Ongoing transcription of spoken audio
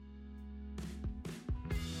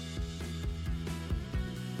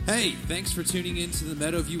Hey, thanks for tuning in to the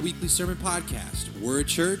Meadowview Weekly Sermon Podcast. We're a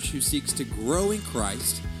church who seeks to grow in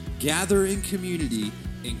Christ, gather in community,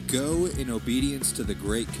 and go in obedience to the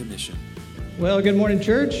Great Commission. Well, good morning,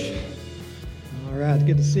 church. All right,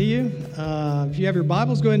 good to see you. If you have your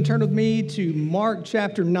Bibles, go ahead and turn with me to Mark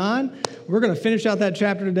chapter 9. We're going to finish out that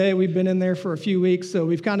chapter today. We've been in there for a few weeks, so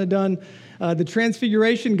we've kind of done the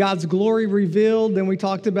transfiguration, God's glory revealed. Then we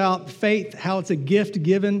talked about faith, how it's a gift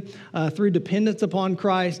given through dependence upon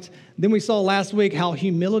Christ. Then we saw last week how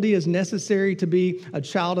humility is necessary to be a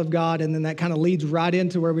child of God. And then that kind of leads right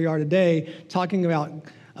into where we are today, talking about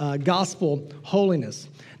gospel holiness.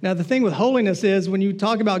 Now, the thing with holiness is when you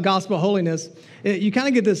talk about gospel holiness, you kind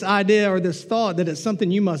of get this idea or this thought that it's something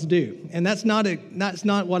you must do. And that's not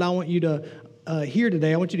what I want you to hear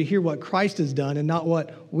today. I want you to hear what Christ has done and not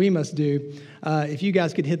what we must do. If you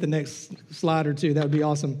guys could hit the next slide or two, that would be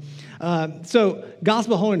awesome. So,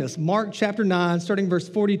 gospel holiness, Mark chapter 9, starting verse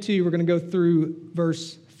 42, we're going to go through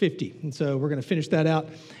verse 50. And so we're going to finish that out.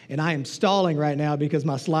 And I am stalling right now because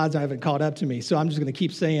my slides haven't caught up to me. So I'm just going to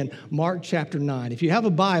keep saying Mark chapter 9. If you have a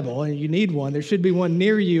Bible and you need one, there should be one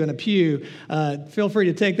near you in a pew. Feel free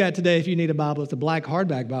to take that today if you need a Bible. It's a black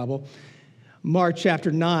hardback Bible. Mark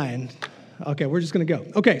chapter 9. Okay, we're just going to go.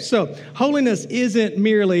 Okay, so holiness isn't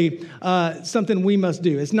merely something we must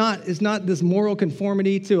do. It's not this moral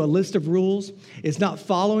conformity to a list of rules. It's not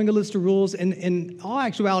following a list of rules. And in all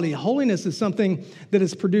actuality, holiness is something that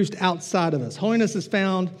is produced outside of us. Holiness is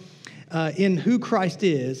found in who Christ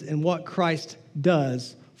is and what Christ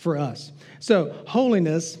does for us. So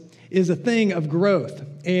holiness is a thing of growth,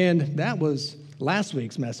 and that was last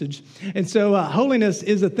week's message. And so holiness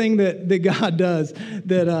is a thing that God does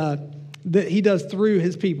that he does through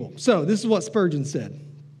his people. So this is what Spurgeon said.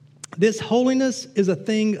 This holiness is a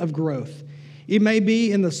thing of growth. It may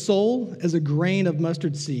be in the soul as a grain of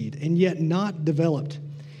mustard seed and yet not developed.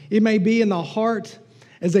 It may be in the heart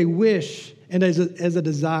as a wish and as a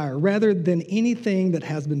desire rather than anything that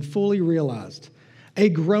has been fully realized. A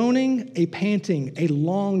groaning, a panting, a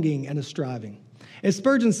longing, and a striving. As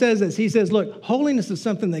Spurgeon says this, he says, look, holiness is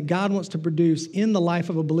something that God wants to produce in the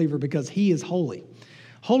life of a believer because he is holy.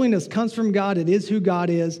 Holiness comes from God. It is who God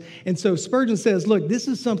is. And so Spurgeon says, look, this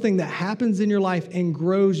is something that happens in your life and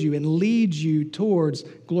grows you and leads you towards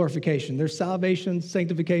glorification. There's salvation,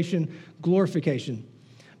 sanctification, glorification.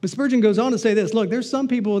 But Spurgeon goes on to say this, look, there's some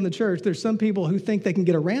people in the church, there's some people who think they can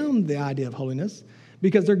get around the idea of holiness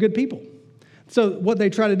because they're good people. So what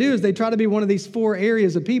they try to do is they try to be one of these four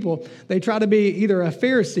areas of people. They try to be either a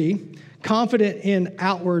Pharisee, confident in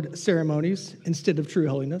outward ceremonies instead of true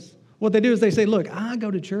holiness. What they do is they say, look, I go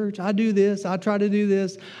to church, I do this, I try to do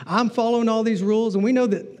this, I'm following all these rules. And we know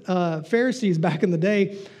that Pharisees back in the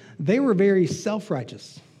day, they were very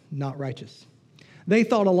self-righteous, not righteous. They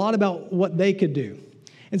thought a lot about what they could do.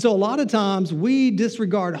 And so a lot of times we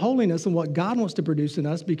disregard holiness and what God wants to produce in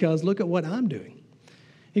us because look at what I'm doing.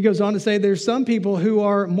 He goes on to say there's some people who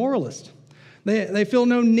are moralists. They feel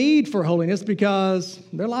no need for holiness because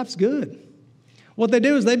their life's good. What they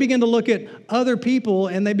do is they begin to look at other people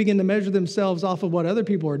and they begin to measure themselves off of what other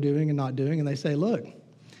people are doing and not doing. And they say, look,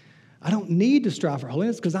 I don't need to strive for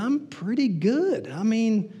holiness because I'm pretty good. I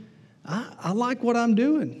mean, I like what I'm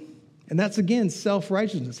doing. And that's, again,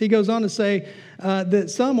 self-righteousness. He goes on to say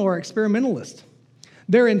that some are experimentalists.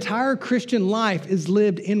 Their entire Christian life is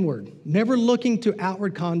lived inward, never looking to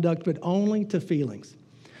outward conduct, but only to feelings.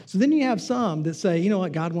 So then you have some that say, you know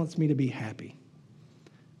what, God wants me to be happy.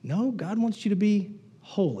 No, God wants you to be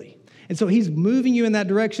holy. And so he's moving you in that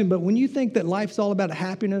direction. But when you think that life's all about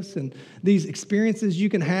happiness and these experiences you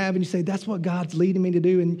can have, and you say, that's what God's leading me to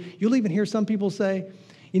do. And you'll even hear some people say,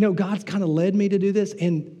 you know, God's kind of led me to do this.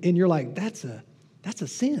 And you're like, that's a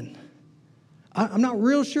sin. I'm not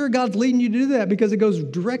real sure God's leading you to do that because it goes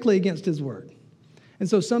directly against his word. And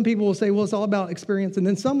so some people will say, well, it's all about experience. And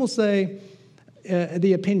then some will say,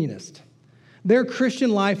 the opinionist. Their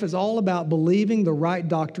Christian life is all about believing the right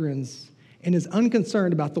doctrines and is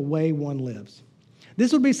unconcerned about the way one lives.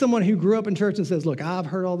 This would be someone who grew up in church and says, look, I've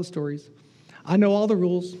heard all the stories. I know all the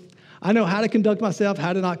rules. I know how to conduct myself,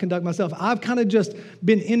 how to not conduct myself. I've kind of just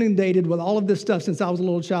been inundated with all of this stuff since I was a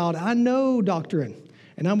little child. I know doctrine,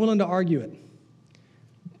 and I'm willing to argue it.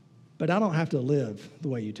 But I don't have to live the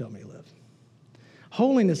way you tell me to live.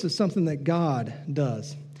 Holiness is something that God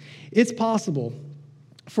does. It's possible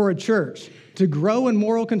for a church to grow in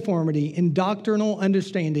moral conformity, in doctrinal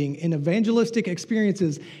understanding, in evangelistic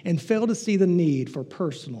experiences, and fail to see the need for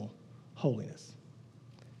personal holiness.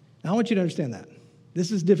 Now, I want you to understand that.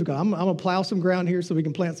 This is difficult. I'm going to plow some ground here so we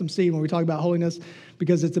can plant some seed when we talk about holiness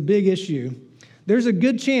because it's a big issue. There's a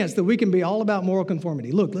good chance that we can be all about moral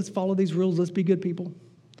conformity. Look, let's follow these rules. Let's be good people.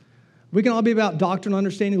 We can all be about doctrinal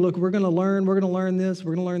understanding. Look, we're going to learn this,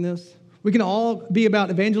 we're going to learn this. We can all be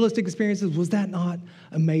about evangelistic experiences. Was that not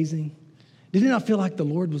amazing? Did it not feel like the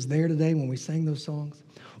Lord was there today when we sang those songs?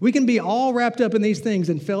 We can be all wrapped up in these things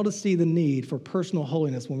and fail to see the need for personal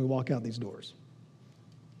holiness when we walk out these doors.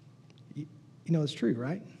 You know, it's true,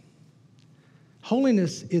 right?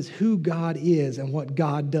 Holiness is who God is and what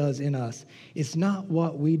God does in us. It's not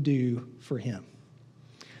what we do for him.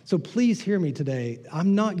 So please hear me today.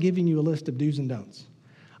 I'm not giving you a list of do's and don'ts.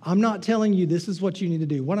 I'm not telling you this is what you need to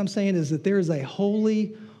do. What I'm saying is that there is a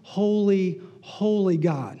holy, holy, holy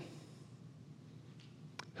God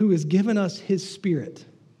who has given us his Spirit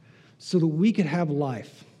so that we could have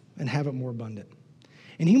life and have it more abundant.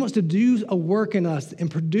 And he wants to do a work in us and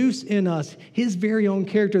produce in us his very own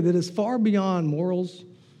character that is far beyond morals,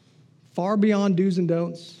 far beyond do's and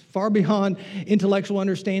don'ts, far beyond intellectual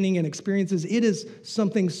understanding and experiences. It is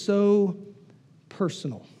something so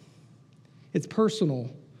personal. It's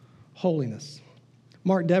personal holiness.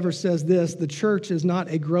 Mark Dever says this: the church is not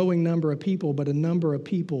a growing number of people, but a number of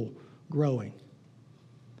people growing.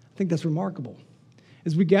 I think that's remarkable.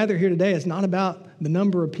 As we gather here today, it's not about the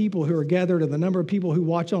number of people who are gathered or the number of people who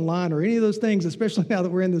watch online or any of those things, especially now that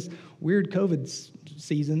we're in this weird COVID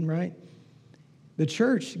season, right? The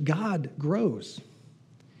church, God grows.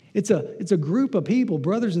 It's a group of people,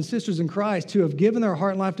 brothers and sisters in Christ, who have given their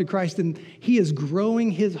heart and life to Christ, and he is growing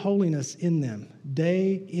his holiness in them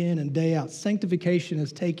day in and day out. Sanctification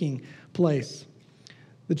is taking place.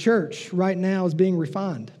 The church right now is being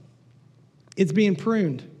refined. It's being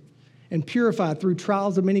pruned and purified through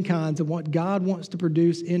trials of many kinds, and what God wants to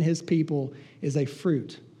produce in his people is a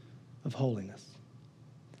fruit of holiness.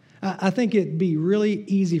 I think it'd be really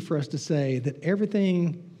easy for us to say that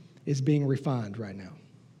everything is being refined right now.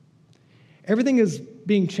 Everything is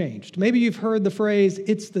being changed. Maybe you've heard the phrase,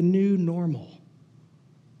 it's the new normal,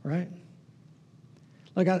 right?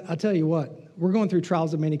 Like I tell you what, we're going through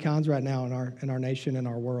trials of many kinds right now in our nation and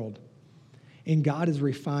our world. And God is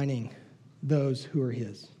refining those who are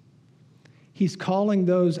his. He's calling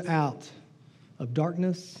those out of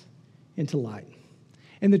darkness into light.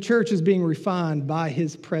 And the church is being refined by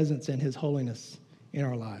his presence and his holiness in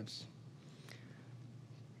our lives.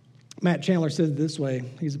 Matt Chandler says it this way.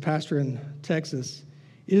 He's a pastor in Texas.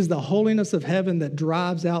 It is the holiness of heaven that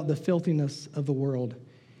drives out the filthiness of the world.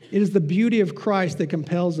 It is the beauty of Christ that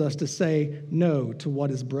compels us to say no to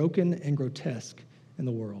what is broken and grotesque in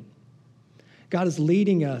the world. God is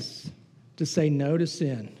leading us to say no to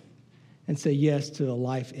sin and say yes to a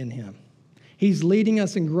life in him. He's leading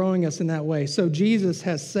us and growing us in that way. So Jesus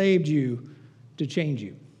has saved you to change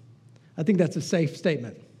you. I think that's a safe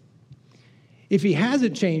statement. If he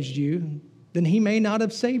hasn't changed you, then he may not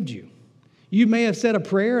have saved you. You may have said a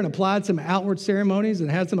prayer and applied some outward ceremonies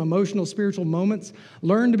and had some emotional, spiritual moments,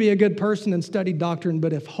 learned to be a good person and studied doctrine,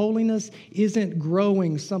 but if holiness isn't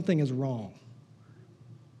growing, something is wrong.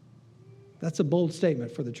 That's a bold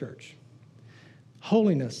statement for the church.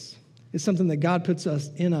 Holiness is something that God puts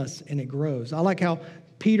in us, and it grows. I like how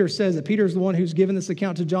Peter says it. Peter is the one who's given this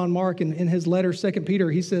account to John Mark, and in his letter, 2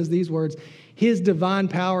 Peter, he says these words: his divine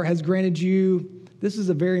power has granted you, this is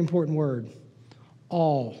a very important word,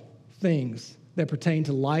 all things that pertain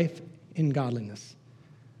to life and godliness,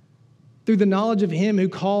 through the knowledge of him who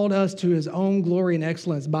called us to his own glory and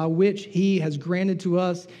excellence, by which he has granted to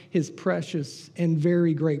us his precious and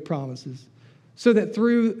very great promises, so that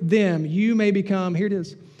through them you may become, here it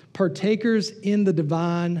is, partakers in the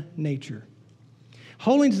divine nature.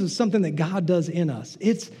 Holiness is something that God does in us.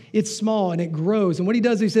 It's small and it grows. And what he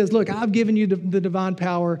does, he says, look, I've given you the divine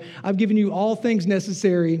power. I've given you all things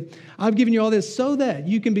necessary. I've given you all this so that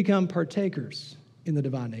you can become partakers in the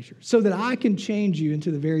divine nature, so that I can change you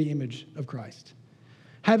into the very image of Christ.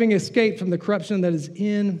 Having escaped from the corruption that is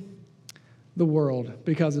in the world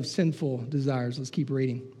because of sinful desires. Let's keep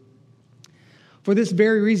reading. For this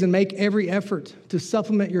very reason, make every effort to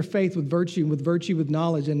supplement your faith with virtue with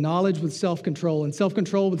knowledge, and knowledge with self-control, and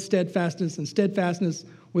self-control with steadfastness, and steadfastness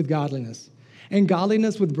with godliness, and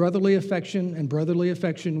godliness with brotherly affection, and brotherly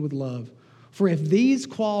affection with love. For if these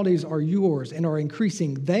qualities are yours and are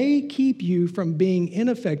increasing, they keep you from being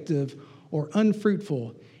ineffective or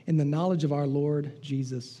unfruitful in the knowledge of our Lord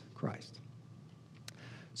Jesus Christ.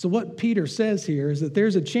 So what Peter says here is that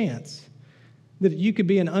there's a chance that you could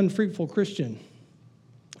be an unfruitful Christian,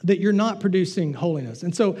 that you're not producing holiness.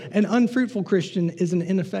 And so an unfruitful Christian is an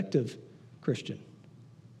ineffective Christian.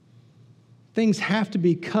 Things have to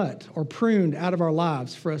be cut or pruned out of our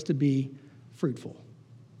lives for us to be fruitful.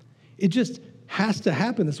 It just has to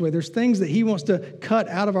happen this way. There's things that he wants to cut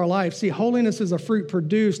out of our life. See, holiness is a fruit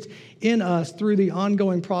produced in us through the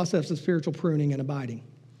ongoing process of spiritual pruning and abiding.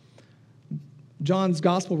 John's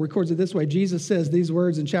gospel records it this way. Jesus says these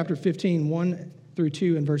words in chapter 15, 1 through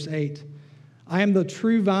 2 and verse 8. I am the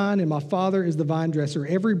true vine, and my Father is the vine dresser.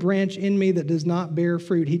 Every branch in me that does not bear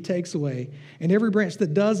fruit, he takes away. And every branch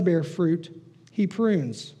that does bear fruit, he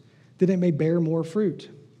prunes, that it may bear more fruit.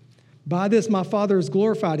 By this my Father is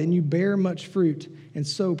glorified, and you bear much fruit, and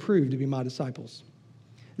so prove to be my disciples.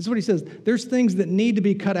 This is what he says. There's things that need to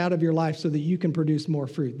be cut out of your life so that you can produce more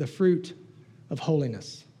fruit, the fruit of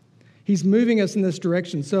holiness. He's moving us in this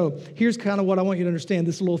direction. So here's kind of what I want you to understand,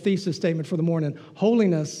 this little thesis statement for the morning.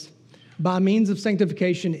 Holiness, by means of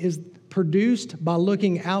sanctification, is produced by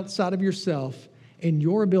looking outside of yourself and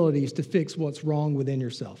your abilities to fix what's wrong within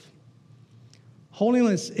yourself.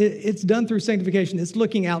 Holiness, it's done through sanctification. It's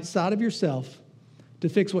looking outside of yourself to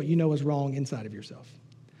fix what you know is wrong inside of yourself.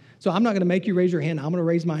 So I'm not going to make you raise your hand. I'm going to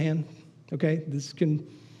raise my hand, okay? This can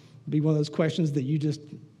be one of those questions that you just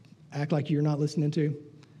act like you're not listening to.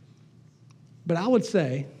 But I would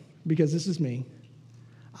say, because this is me,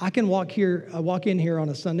 I can walk in here on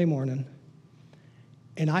a Sunday morning,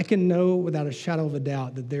 and I can know without a shadow of a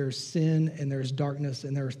doubt that there's sin and there's darkness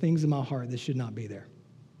and there are things in my heart that should not be there.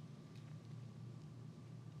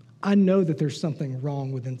 I know that there's something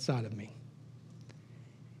wrong with inside of me.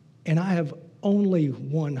 And I have only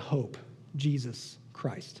one hope, Jesus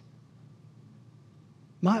Christ.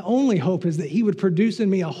 My only hope is that he would produce in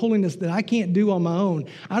me a holiness that I can't do on my own.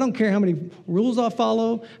 I don't care how many rules I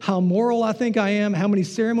follow, how moral I think I am, how many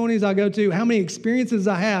ceremonies I go to, how many experiences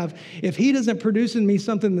I have. If he doesn't produce in me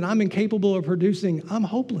something that I'm incapable of producing, I'm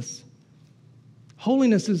hopeless.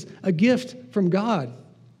 Holiness is a gift from God.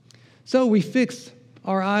 So we fix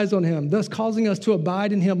our eyes on him, thus causing us to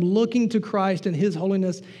abide in him, looking to Christ and his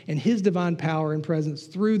holiness and his divine power and presence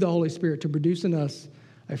through the Holy Spirit to produce in us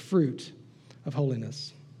a fruit of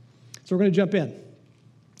holiness. So we're going to jump in.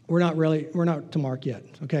 We're not to Mark yet,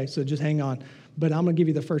 okay? So just hang on. But I'm going to give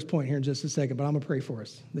you the first point here in just a second, but I'm going to pray for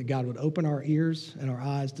us, that God would open our ears and our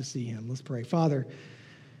eyes to see him. Let's pray. Father,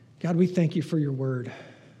 God, we thank you for your word.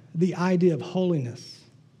 The idea of holiness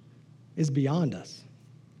is beyond us.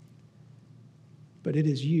 But it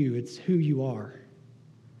is you. It's who you are.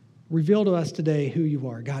 Reveal to us today who you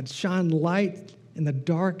are. God, shine light in the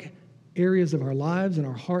dark areas of our lives and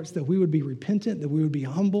our hearts, that we would be repentant, that we would be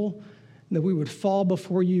humble, and that we would fall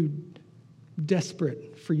before you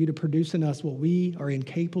desperate for you to produce in us what we are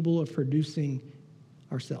incapable of producing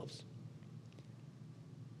ourselves.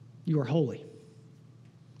 You are holy,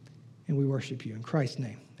 and we worship you. In Christ's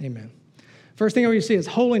name, amen. First thing I want you to see is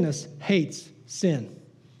holiness hates sin.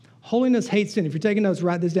 Holiness hates sin. If you're taking notes,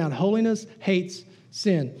 write this down. Holiness hates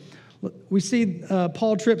sin. We see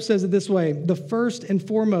Paul Tripp says it this way: the first and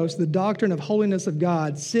foremost, the doctrine of holiness of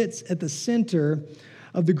God sits at the center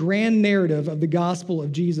of the grand narrative of the gospel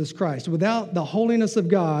of Jesus Christ. Without the holiness of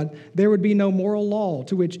God, there would be no moral law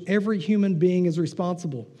to which every human being is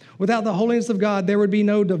responsible. Without the holiness of God, there would be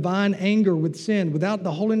no divine anger with sin. Without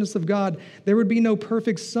the holiness of God, there would be no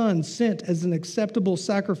perfect Son sent as an acceptable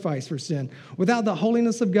sacrifice for sin. Without the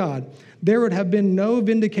holiness of God, there would have been no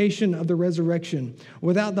vindication of the resurrection.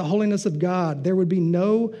 Without the holiness of God, there would be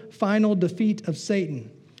no final defeat of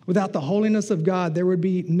Satan. Without the holiness of God, there would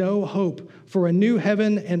be no hope for a new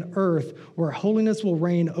heaven and earth where holiness will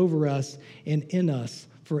reign over us and in us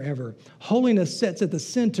forever. Holiness sits at the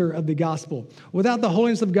center of the gospel. Without the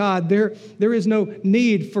holiness of God, there is no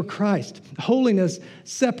need for Christ. Holiness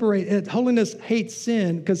hates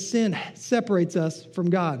sin because sin separates us from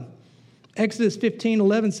God. Exodus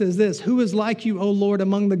 15:11 says this: "Who is like you, O Lord,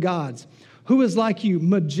 among the gods? Who is like you,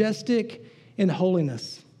 majestic in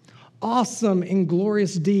holiness? Awesome in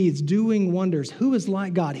glorious deeds, doing wonders." Who is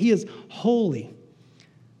like God? He is holy.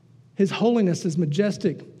 His holiness is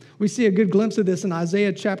majestic. We see a good glimpse of this in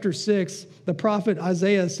Isaiah chapter 6. The prophet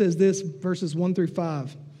Isaiah says this, verses 1 through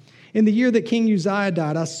 5. "In the year that King Uzziah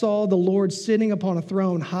died, I saw the Lord sitting upon a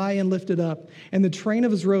throne high and lifted up, and the train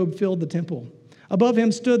of his robe filled the temple. Above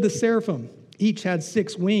him stood the seraphim. Each had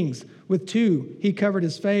 6 wings. With 2 he covered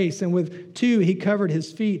his face, and with 2 he covered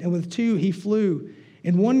his feet, and with 2 he flew.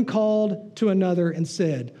 And one called to another and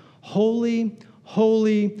said, 'Holy,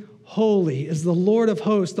 holy, holy is the Lord of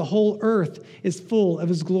hosts. The whole earth is full of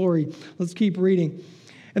his glory.'" Let's keep reading.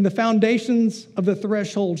 "And the foundations of the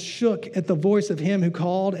threshold shook at the voice of him who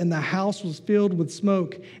called, and the house was filled with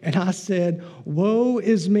smoke. And I said, 'Woe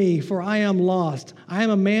is me, for I am lost. I am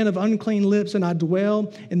a man of unclean lips, and I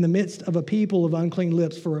dwell in the midst of a people of unclean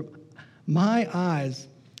lips. For my eyes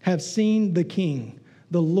have seen the King,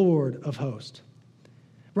 the Lord of hosts.'"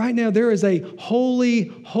 Right now, there is a holy,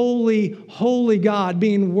 holy, holy God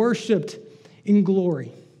being worshiped in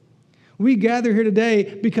glory. We gather here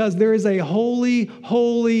today because there is a holy,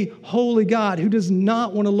 holy, holy God who does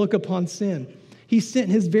not want to look upon sin. He sent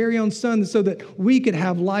his very own son so that we could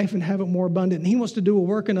have life and have it more abundant. And he wants to do a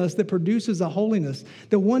work in us that produces a holiness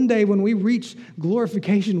that one day when we reach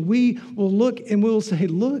glorification, we will look and we'll say,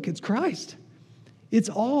 look, it's Christ. It's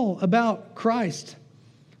all about Christ.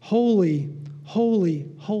 Holy, holy,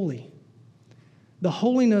 holy. The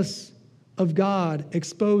holiness of God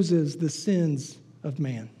exposes the sins of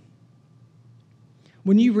man.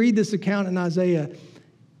 When you read this account in Isaiah,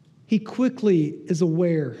 he quickly is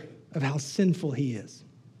aware of how sinful he is.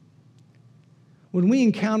 When we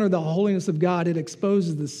encounter the holiness of God, it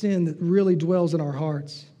exposes the sin that really dwells in our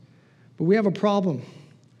hearts. But we have a problem.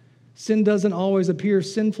 Sin doesn't always appear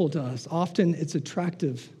sinful to us. Often it's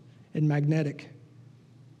attractive and magnetic.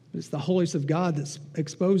 But it's the holiness of God that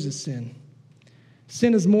exposes sin.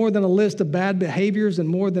 Sin is more than a list of bad behaviors and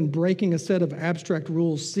more than breaking a set of abstract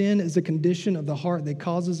rules. Sin is a condition of the heart that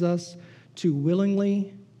causes us to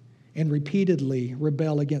willingly and repeatedly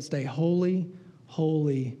rebel against a holy,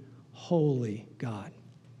 holy, holy God.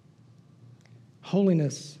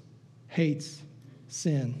 Holiness hates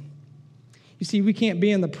sin. You see, we can't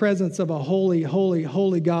be in the presence of a holy, holy,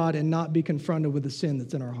 holy God and not be confronted with the sin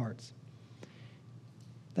that's in our hearts.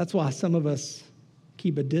 That's why some of us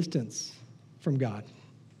keep a distance from God.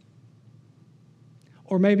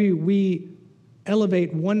 Or maybe we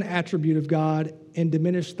elevate one attribute of God and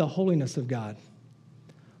diminish the holiness of God.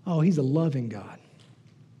 Oh, he's a loving God.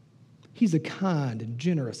 He's a kind and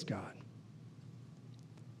generous God.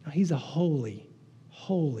 No, he's a holy,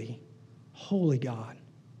 holy, holy God.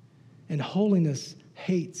 And holiness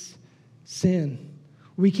hates sin.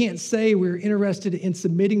 We can't say we're interested in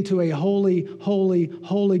submitting to a holy, holy,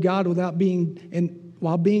 holy God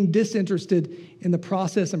while being disinterested in the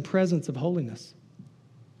process and presence of holiness.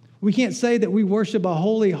 We can't say that we worship a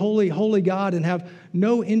holy, holy, holy God and have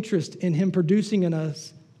no interest in him producing in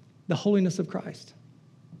us the holiness of Christ.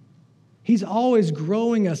 He's always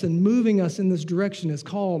growing us and moving us in this direction. It's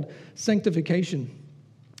called sanctification.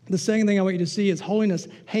 The second thing I want you to see is holiness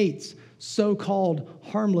hates so-called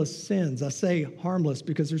harmless sins. I say harmless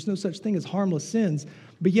because there's no such thing as harmless sins,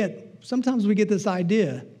 but yet sometimes we get this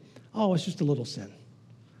idea, oh, it's just a little sin.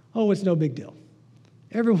 Oh, it's no big deal.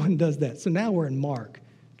 Everyone does that. So now we're in Mark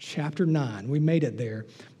chapter 9. We made it there.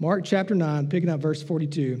 Mark chapter 9, picking up verse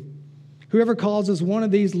 42. Whoever causes one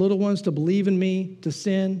of these little ones to believe in me, to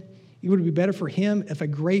sin, it would be better for him if a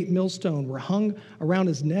great millstone were hung around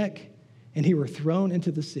his neck and he were thrown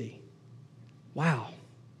into the sea. Wow.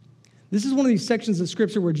 This is one of these sections of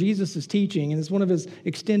Scripture where Jesus is teaching, and it's one of his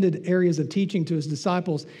extended areas of teaching to his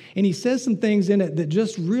disciples. And he says some things in it that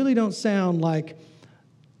just really don't sound like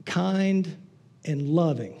kind and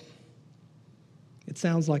loving. It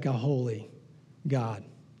sounds like a holy God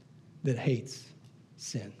that hates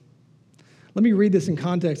sin. Let me read this in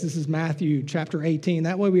context. This is Matthew chapter 18.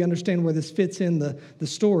 That way we understand where this fits in the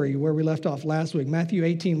story where we left off last week. Matthew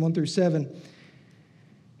 18, 1 through 7.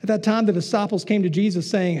 At that time, the disciples came to Jesus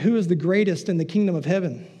saying, "Who is the greatest in the kingdom of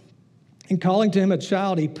heaven?" And calling to him a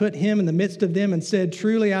child, he put him in the midst of them and said,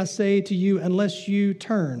 "Truly I say to you, unless you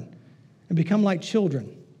turn and become like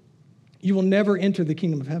children, you will never enter the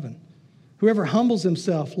kingdom of heaven. Whoever humbles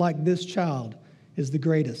himself like this child is the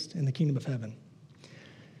greatest in the kingdom of heaven."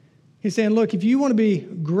 He's saying, look, if you want to be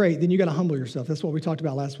great, then you got to humble yourself. That's what we talked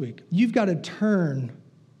about last week. You've got to turn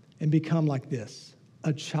and become like this,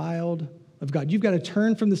 a child of God. You've got to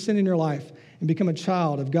turn from the sin in your life and become a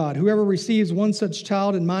child of God. Whoever receives one such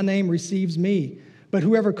child in my name receives me. But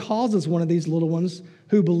whoever causes one of these little ones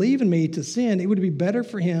who believe in me to sin, it would be better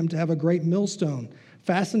for him to have a great millstone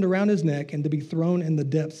fastened around his neck and to be thrown in the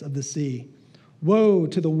depths of the sea. Woe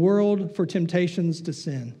to the world for temptations to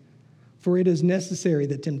sin. For it is necessary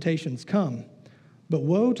that temptations come, but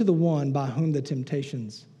woe to the one by whom the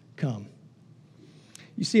temptations come.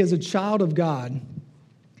 You see, as a child of God,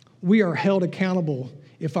 we are held accountable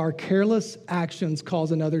if our careless actions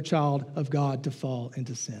cause another child of God to fall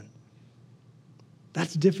into sin.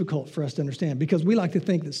 That's difficult for us to understand because we like to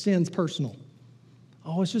think that sin's personal.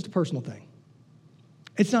 Oh, it's just a personal thing.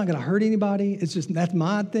 It's not going to hurt anybody. It's just, that's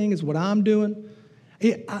my thing, it's what I'm doing.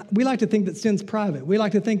 We like to think that sin's private. We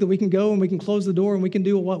like to think that we can go and we can close the door and we can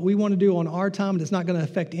do what we want to do on our time and it's not going to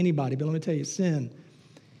affect anybody. But let me tell you, sin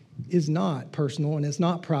is not personal and it's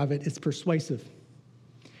not private. It's persuasive.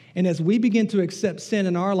 And as we begin to accept sin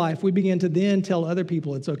in our life, we begin to then tell other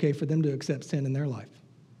people it's okay for them to accept sin in their life.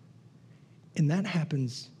 And that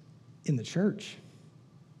happens in the church.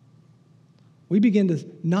 We begin to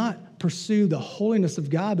not pursue the holiness of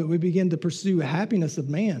God, but we begin to pursue happiness of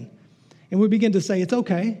man. And we begin to say, it's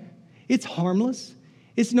okay, it's harmless,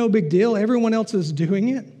 It's no big deal. Everyone else is doing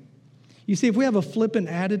it. You see, if we have a flippant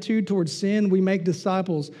attitude towards sin, we make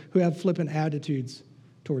disciples who have flippant attitudes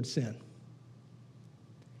towards sin.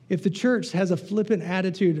 If the church has a flippant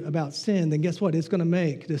attitude about sin, then guess what? It's going to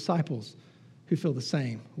make disciples who feel the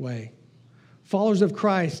same way. Followers of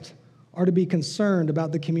Christ are to be concerned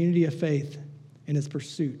about the community of faith in its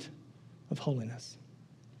pursuit of holiness.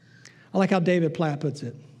 I like how David Platt puts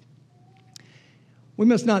it. We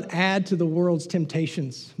must not add to the world's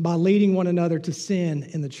temptations by leading one another to sin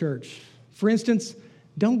in the church. For instance,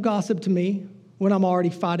 don't gossip to me when I'm already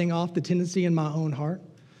fighting off the tendency in my own heart.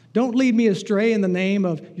 Don't lead me astray in the name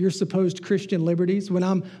of your supposed Christian liberties when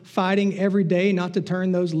I'm fighting every day not to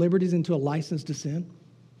turn those liberties into a license to sin.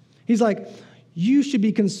 He's like, you should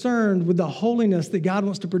be concerned with the holiness that God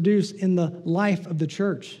wants to produce in the life of the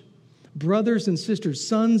church. Brothers and sisters,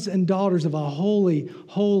 sons and daughters of a holy,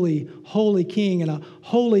 holy, holy king. And a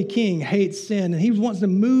holy king hates sin. And he wants to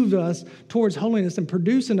move us towards holiness and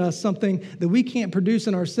produce in us something that we can't produce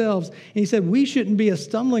in ourselves. And he said we shouldn't be a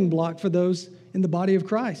stumbling block for those in the body of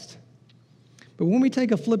Christ. But when we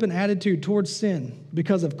take a flippant attitude towards sin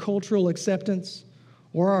because of cultural acceptance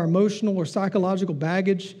or our emotional or psychological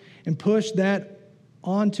baggage and push that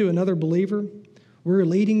onto another believer, we're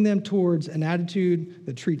leading them towards an attitude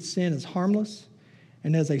that treats sin as harmless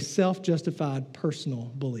and as a self-justified personal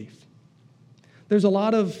belief. There's a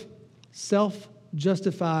lot of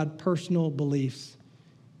self-justified personal beliefs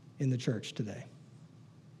in the church today.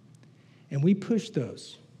 And we push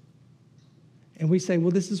those. And we say,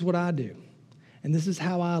 well, this is what I do. And this is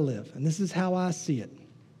how I live. And this is how I see it.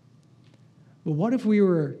 But what if we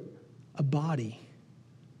were a body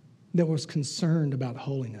that was concerned about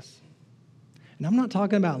holiness? And I'm not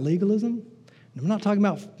talking about legalism. And I'm not talking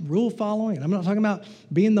about rule following. And I'm not talking about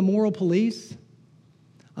being the moral police.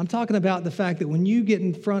 I'm talking about the fact that when you get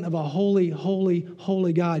in front of a holy, holy,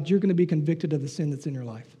 holy God, you're going to be convicted of the sin that's in your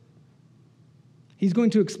life. He's going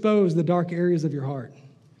to expose the dark areas of your heart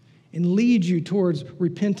and lead you towards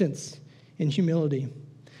repentance and humility.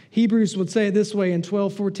 Hebrews would say it this way in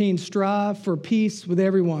 12:14, strive for peace with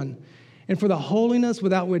everyone and for the holiness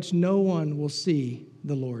without which no one will see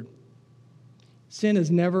the Lord. Sin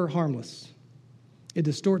is never harmless. It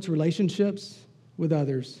distorts relationships with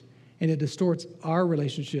others, and it distorts our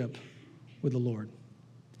relationship with the Lord.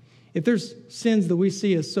 If there's sins that we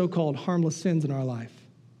see as so-called harmless sins in our life,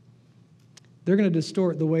 they're going to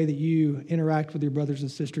distort the way that you interact with your brothers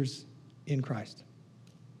and sisters in Christ.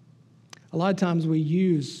 A lot of times we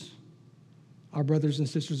use our brothers and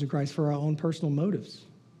sisters in Christ for our own personal motives,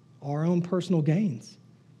 our own personal gains.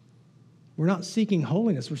 We're not seeking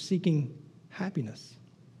holiness, we're seeking happiness.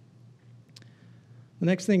 The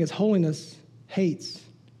next thing is holiness hates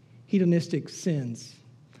hedonistic sins.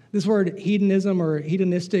 This word hedonism or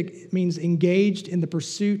hedonistic means engaged in the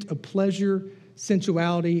pursuit of pleasure,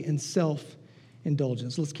 sensuality, and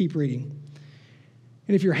self-indulgence. Let's keep reading.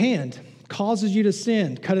 And if your hand causes you to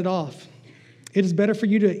sin, cut it off. It is better for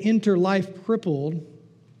you to enter life crippled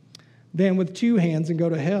than with two hands and go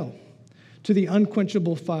to hell, to the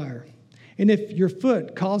unquenchable fire. And if your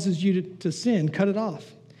foot causes you to sin, cut it off.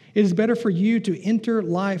 It is better for you to enter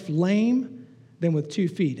life lame than with 2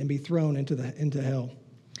 feet and be thrown into hell.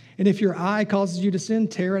 And if your eye causes you to sin,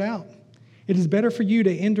 tear it out. It is better for you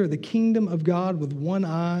to enter the kingdom of God with one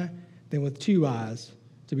eye than with 2 eyes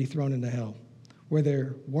to be thrown into hell, where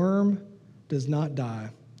their worm does not die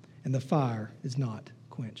and the fire is not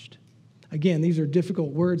quenched. Again, these are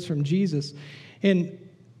difficult words from Jesus. And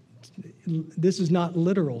this is not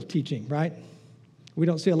literal teaching, right? We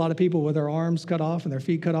don't see a lot of people with their arms cut off and their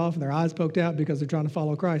feet cut off and their eyes poked out because they're trying to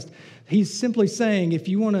follow Christ. He's simply saying if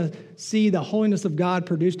you want to see the holiness of God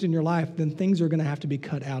produced in your life, then things are going to have to be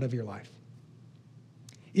cut out of your life.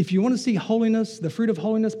 If you want to see holiness, the fruit of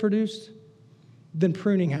holiness produced, then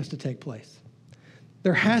pruning has to take place.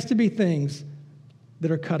 There has to be things that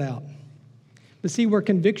are cut out. But see, where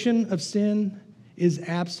conviction of sin is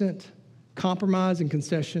absent, compromise and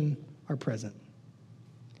concession are present.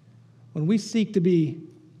 When we seek to be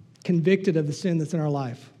convicted of the sin that's in our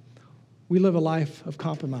life, we live a life of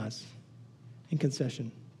compromise and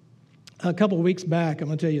concession. A couple of weeks back, I'm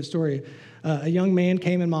going to tell you a story. A young man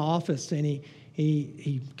came in my office, and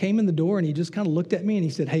he came in the door, and he just kind of looked at me, and he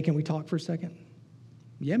said, "Hey, can we talk for a second?"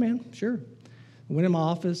 "Yeah, man, sure." I went in my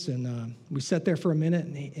office, and we sat there for a minute,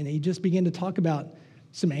 and he just began to talk about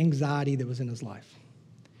some anxiety that was in his life.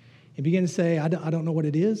 He began to say, I don't know what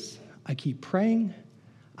it is. I keep praying.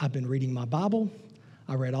 I've been reading my Bible.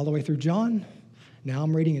 I read all the way through John. Now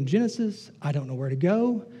I'm reading in Genesis. I don't know where to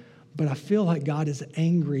go, but I feel like God is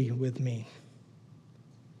angry with me.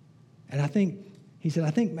 And I think He said,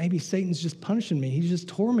 I think maybe Satan's just punishing me. He's just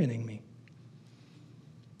tormenting me.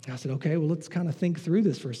 I said, okay, well, let's kind of think through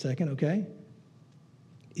this for a second, okay?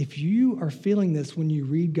 If you are feeling this when you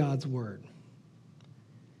read God's word,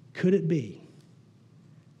 could it be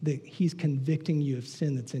that he's convicting you of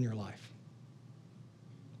sin that's in your life?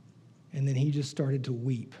 And then he just started to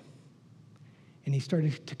weep. And he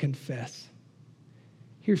started to confess.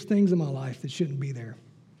 Here's things in my life that shouldn't be there.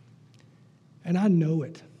 And I know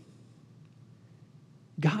it.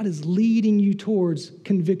 God is leading you towards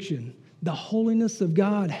conviction. The holiness of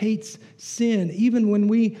God hates sin, even when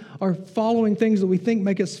we are following things that we think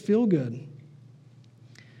make us feel good.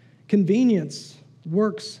 Convenience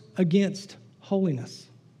works against holiness.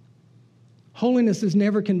 Holiness is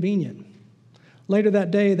never convenient. Later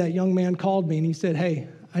that day, that young man called me and he said, hey,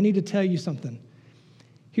 I need to tell you something.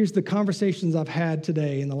 Here's the conversations I've had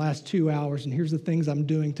today in the last 2 hours, and here's the things I'm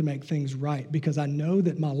doing to make things right, because I know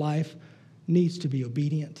that my life needs to be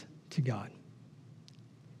obedient to God.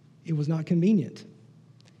 It was not convenient.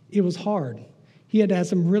 It was hard. He had to have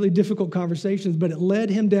some really difficult conversations, but it led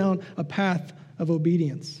him down a path of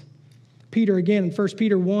obedience. Peter, again, in 1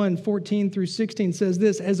 Peter 1, 14 through 16 says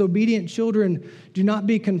this, as obedient children, do not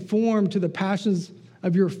be conformed to the passions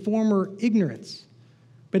of your former ignorance,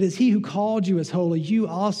 but as he who called you is holy, you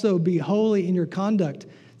also be holy in your conduct,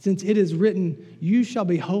 since it is written, you shall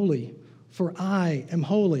be holy, for I am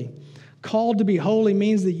holy. Called to be holy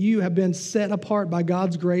means that you have been set apart by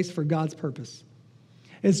God's grace for God's purpose.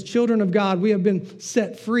 As children of God, we have been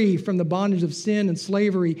set free from the bondage of sin and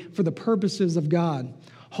slavery for the purposes of God.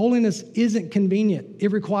 Holiness isn't convenient.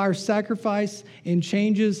 It requires sacrifice and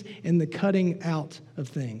changes in the cutting out of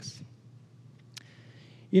things.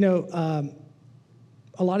 You know,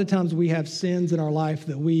 a lot of times we have sins in our life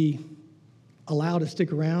that we allow to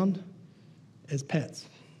stick around as pets.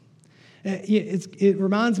 It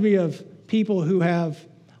reminds me of people who have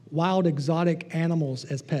wild exotic animals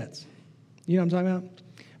as pets. You know what I'm talking about?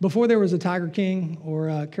 Before there was a Tiger King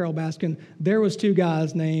or Carole Baskin, there was two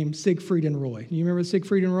guys named Siegfried and Roy. You remember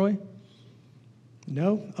Siegfried and Roy?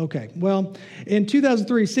 No? Okay. Well, in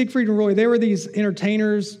 2003, Siegfried and Roy, they were these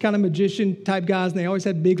entertainers, kind of magician type guys, and they always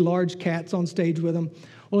had big, large cats on stage with them.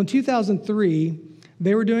 Well, in 2003,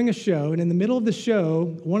 they were doing a show, and in the middle of the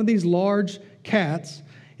show, one of these large cats,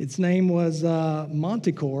 its name was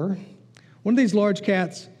Manticore, one of these large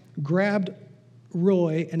cats grabbed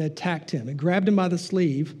Roy and attacked him. It grabbed him by the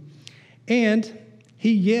sleeve, and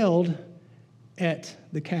he yelled at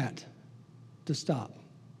the cat to stop.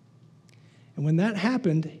 And when that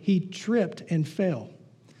happened, he tripped and fell.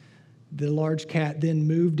 The large cat then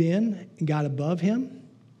moved in and got above him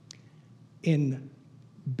and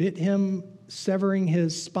bit him, severing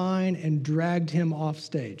his spine, and dragged him off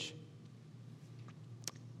stage,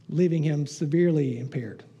 leaving him severely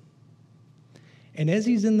impaired. And as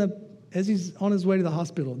he's on his way to the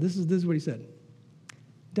hospital, this is what he said.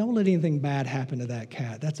 Don't let anything bad happen to that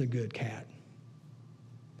cat. That's a good cat.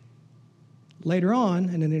 Later on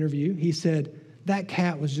in an interview, he said, that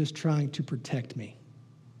cat was just trying to protect me.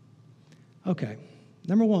 Okay,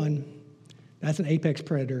 number one, that's an apex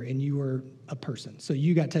predator and you were a person, so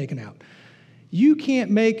you got taken out. You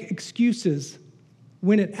can't make excuses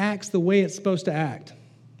when it acts the way it's supposed to act,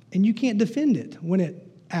 and you can't defend it when it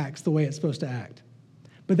acts the way it's supposed to act.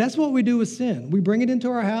 But that's what we do with sin. We bring it into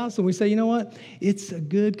our house and we say, you know what? It's a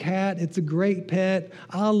good cat. It's a great pet.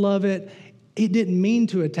 I love it. It didn't mean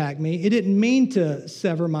to attack me. It didn't mean to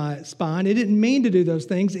sever my spine. It didn't mean to do those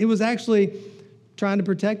things. It was actually trying to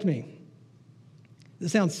protect me.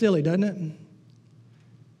 This sounds silly, doesn't it?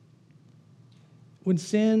 When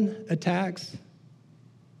sin attacks,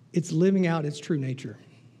 it's living out its true nature.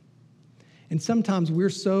 And sometimes we're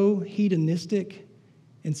so hedonistic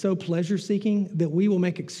and so pleasure-seeking that we will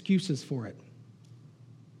make excuses for it.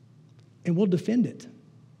 And we'll defend it.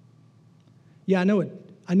 Yeah, I know it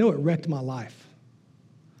wrecked my life.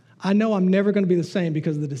 I know I'm never going to be the same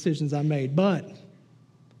because of the decisions I made, but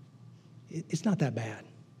it's not that bad.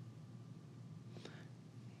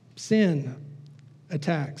 Sin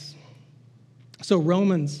attacks. So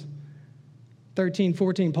Romans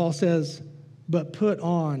 13:14, Paul says, but put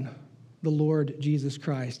on the Lord Jesus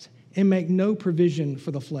Christ and make no provision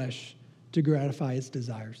for the flesh to gratify its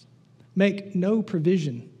desires. Make no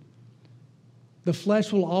provision. The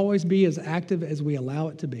flesh will always be as active as we allow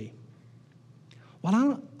it to be.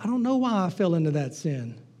 Well, I don't know why I fell into that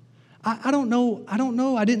sin. I don't know.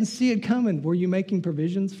 I didn't see it coming. Were you making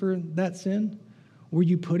provisions for that sin? Were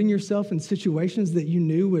you putting yourself in situations that you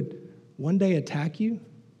knew would one day attack you?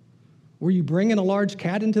 Were you bringing a large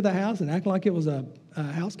cat into the house and acting like it was a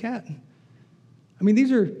house cat? I mean,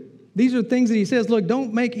 these are things that he says, look,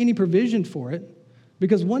 don't make any provision for it.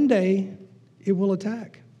 because one day it will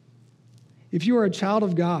attack. If you are a child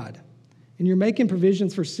of God and you're making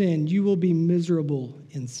provisions for sin, you will be miserable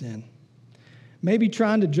in sin. Maybe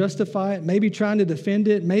trying to justify it, maybe trying to defend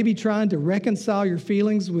it, maybe trying to reconcile your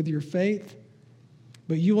feelings with your faith,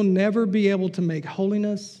 but you will never be able to make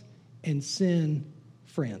holiness and sin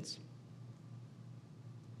friends.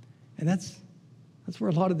 And that's where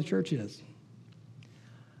a lot of the church is.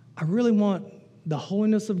 I really want the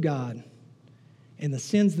holiness of God and the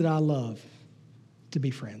sins that I love to be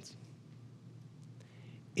friends.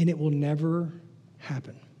 And it will never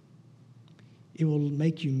happen. It will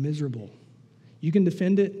make you miserable. You can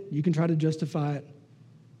defend it, you can try to justify it,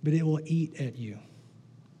 but it will eat at you.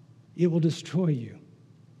 It will destroy you.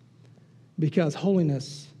 Because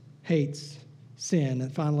holiness hates sin,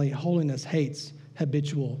 and finally, holiness hates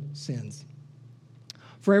habitual sins.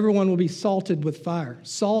 For everyone will be salted with fire.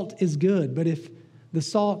 Salt is good, but if the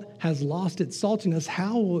salt has lost its saltiness,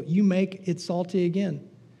 how will you make it salty again?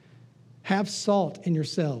 Have salt in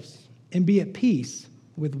yourselves and be at peace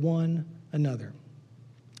with one another.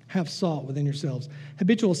 Have salt within yourselves.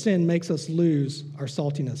 Habitual sin makes us lose our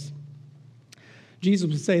saltiness. Jesus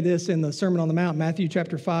would say this in the Sermon on the Mount, Matthew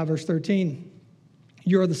chapter 5, verse 13.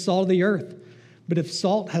 You are the salt of the earth, but if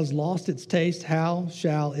salt has lost its taste, how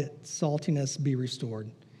shall its saltiness be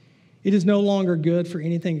restored? It is no longer good for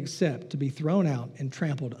anything except to be thrown out and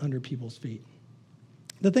trampled under people's feet.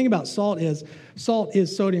 The thing about salt is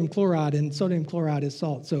sodium chloride, and sodium chloride is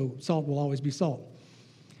salt, so salt will always be salt.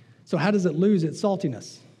 So how does it lose its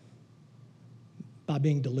saltiness? By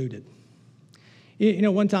being diluted. You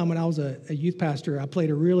know, one time when I was a youth pastor, I played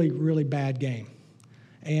a really, really bad game.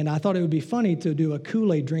 And I thought it would be funny to do a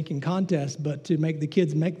Kool-Aid drinking contest, but to make the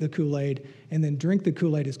kids make the Kool-Aid and then drink the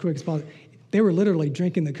Kool-Aid as quick as possible. They were literally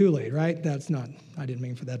drinking the Kool-Aid, right? I didn't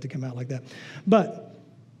mean for that to come out like that. But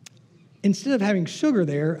instead of having sugar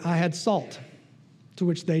there, I had salt, to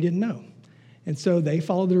which they didn't know. And so they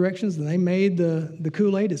followed the directions, and they made the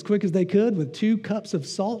Kool-Aid as quick as they could with 2 cups of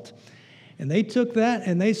salt. And they took that,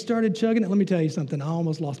 and they started chugging it. Let me tell you something. I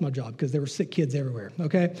almost lost my job because there were sick kids everywhere,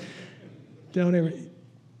 okay?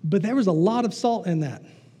 But there was a lot of salt in that.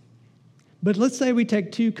 But let's say we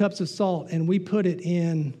take 2 cups of salt, and we put it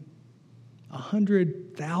in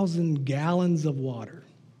 100,000 gallons of water.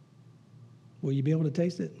 Will you be able to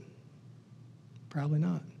taste it? Probably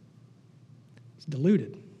not. It's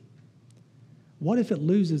diluted. What if it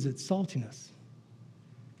loses its saltiness?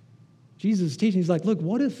 Jesus is teaching, he's like, look,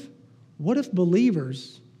 what if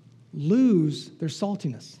believers lose their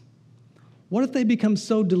saltiness? What if they become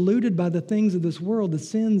so diluted by the things of this world, the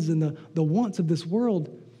sins and the wants of this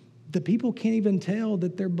world, that people can't even tell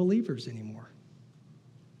that they're believers anymore?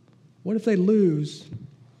 What if they lose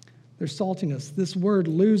their saltiness? This word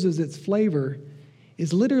loses its flavor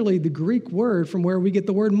is literally the Greek word from where we get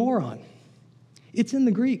the word moron. It's in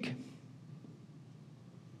the Greek.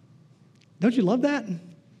 Don't you love that?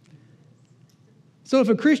 So if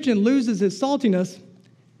a Christian loses his saltiness,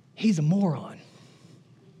 he's a moron.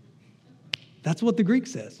 That's what the Greek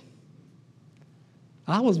says.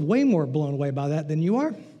 I was way more blown away by that than you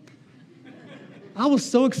are. I was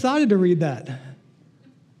so excited to read that.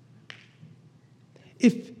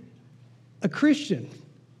 If a Christian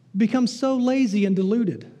becomes so lazy and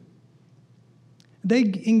deluded, they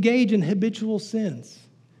engage in habitual sins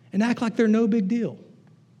and act like they're no big deal.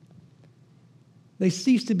 They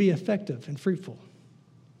cease to be effective and fruitful.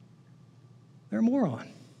 They're a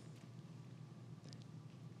moron.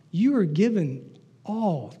 You are given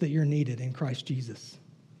all that you're needed in Christ Jesus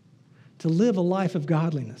to live a life of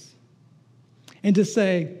godliness and to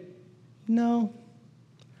say, no,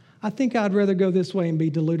 I think I'd rather go this way and be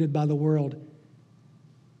deluded by the world.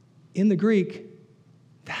 In the Greek,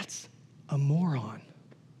 that's a moron.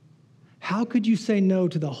 How could you say no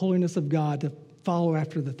to the holiness of God to follow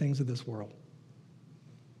after the things of this world?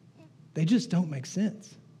 They just don't make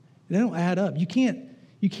sense. They don't add up. You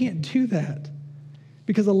can't do that.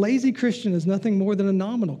 Because a lazy Christian is nothing more than a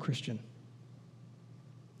nominal Christian.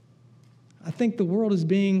 I think the world is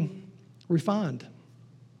being refined.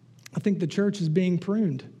 I think the church is being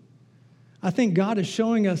pruned. I think God is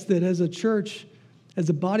showing us that as a church, as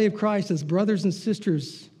a body of Christ, as brothers and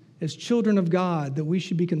sisters, as children of God, that we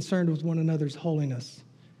should be concerned with one another's holiness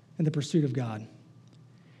and the pursuit of God.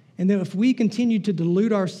 And that if we continue to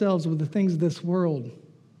delude ourselves with the things of this world,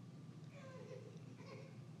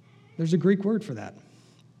 there's a Greek word for that.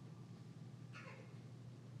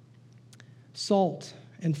 Salt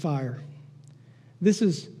and fire. This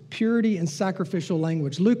is purity and sacrificial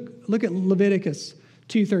language. Look at Leviticus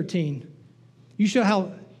 2:13.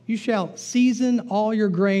 You shall season all your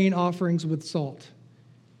grain offerings with salt.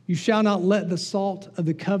 You shall not let the salt of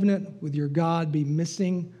the covenant with your God be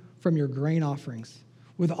missing from your grain offerings.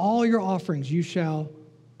 With all your offerings you shall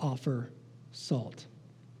offer salt.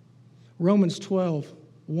 Romans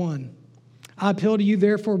 12:1. I appeal to you,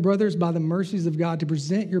 therefore, brothers, by the mercies of God, to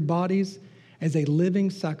present your bodies as a living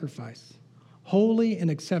sacrifice, holy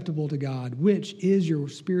and acceptable to God, which is your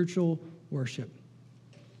spiritual worship.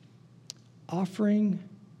 Offering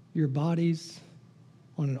your bodies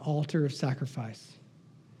on an altar of sacrifice.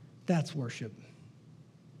 That's worship.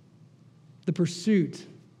 The pursuit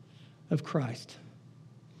of Christ.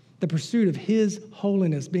 The pursuit of his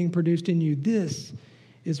holiness being produced in you. This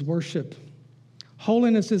is worship.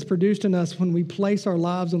 Holiness is produced in us when we place our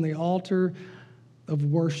lives on the altar of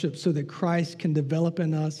worship so that Christ can develop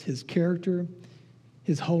in us his character,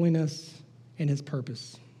 his holiness, and his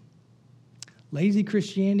purpose. Lazy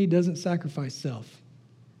Christianity doesn't sacrifice self.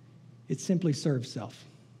 It simply serves self.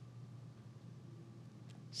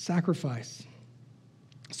 Sacrifice.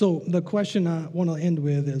 So the question I want to end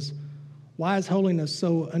with is, why is holiness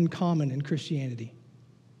so uncommon in Christianity?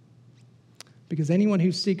 Because anyone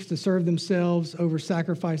who seeks to serve themselves over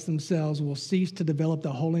sacrifice themselves will cease to develop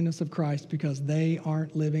the holiness of Christ because they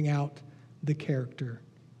aren't living out the character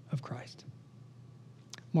of Christ.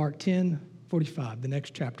 Mark 10:45, the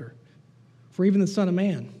next chapter. For even the Son of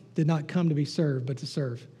Man did not come to be served, but to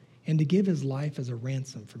serve, and to give his life as a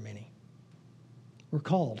ransom for many. We're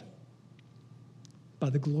called by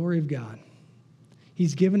the glory of God.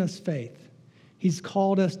 He's given us faith. He's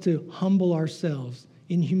called us to humble ourselves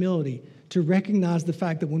in humility, to recognize the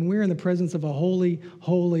fact that when we're in the presence of a holy,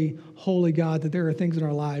 holy, holy God, that there are things in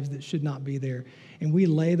our lives that should not be there. And we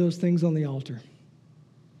lay those things on the altar.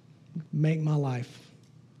 Make my life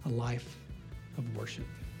a life of worship.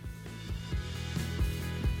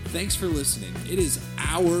 Thanks for listening. It is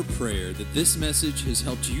our prayer that this message has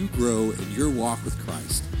helped you grow in your walk with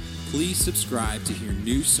Christ. Please subscribe to hear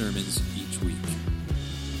new sermons each week.